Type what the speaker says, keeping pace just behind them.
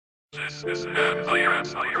This is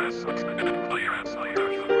MissMarRises.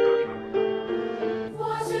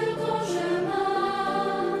 Vois sur ton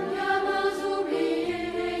chemin, gamins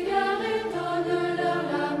oubliés, égarés, donne-leur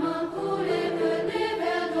la main pour les mener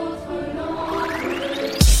vers d'autres langues.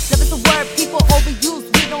 Love is a word people overuse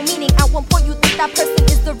with no meaning. At one point you think that person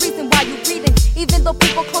is the reason why you breathing. Even though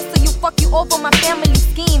people close to you fuck you over my family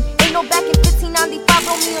scheme. Ain't no back in 1595,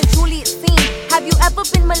 Romeo and Juliet scene. Have you ever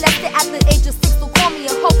been molested at the age of 6? So call me a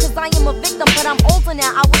hoe cause I am a victim, but I'm older now.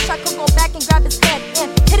 I wish I could go back and grab his head and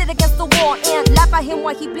hit it against the wall and laugh at him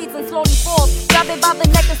while he bleeds and slowly falls. Grab him by the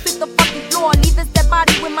neck and sweep the fucking floor. Leave his dead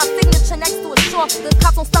body with my signature next to a straw. The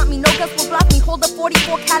cops won't stop me, no guns will block me. Hold a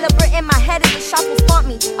 44 caliber in my head and the shot will spot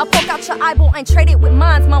me. I poke out your eyeball and trade it with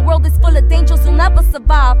mines. My world is full of dangers, you'll never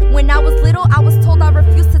survive. When I was little, I was told I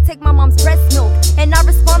refused to take my mom's breast milk, and I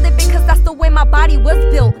responded because that's the way my body was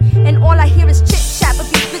built. And all I hear is chit chat, but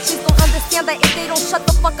these bitches don't understand that if they don't shut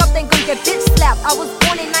the fuck up, then gon' get bitch slapped. I was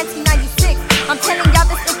born in 1996. I'm telling y'all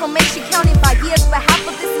this information counted by years, but half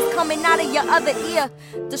of this is coming out of your other ear.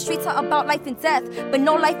 The streets are about life and death, but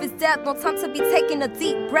no life is death. No time to be taking a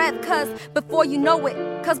deep breath, cause before you know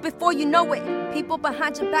it, people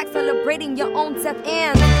behind your back celebrating your own death.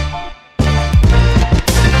 And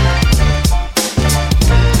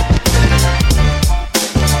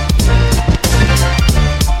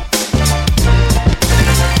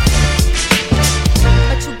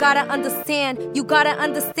you gotta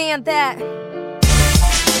understand that. But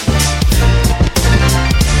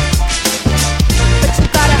you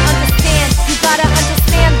gotta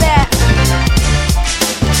understand that.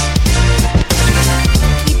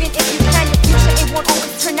 Even if you plan your future, it won't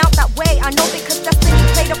always turn out that way. I know because destiny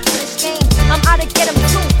played a foolish game. I'm out to get him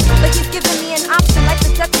too, but he's giving me an option like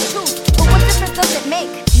the death to choose. But what difference does it make?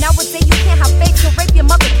 Nowadays you can't have faith. He'll rape your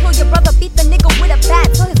mother, kill your brother, beat the nigga with a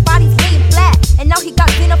bat till his body's laying flat. And now he got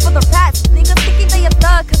dinner for the rats. Niggas thinking they a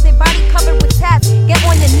thug cause they body covered with tats. Get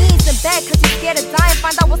on your knees in bed cause you scared to die and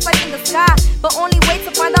find out what's like in the sky. But only way to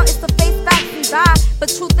find out is to face facts and die. But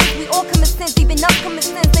truth is we all commit sins, even us commit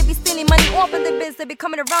sins. They be stealing money off of their biz, they be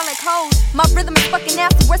coming around like hoes. My rhythm is fucking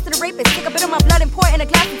nasty, worse than a rapist. Take a bit of my blood and pour it in a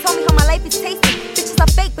glass and tell me how my life is tasting. Bitches are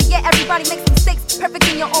fake, but yeah, everybody makes mistakes. Perfect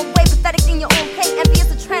in your own way, pathetic in your own way. Envy is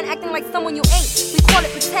a trend, acting like someone you ain't. We call it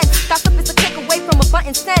pretend. Gossip is a click away from a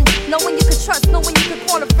button send. No one you can trust, no one you can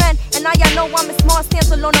call a friend. And now y'all know why MissMarRises stands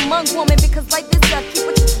alone among women. Because life is death, keep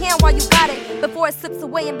what you can while you got it, before it slips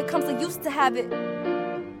away and becomes a used to have it.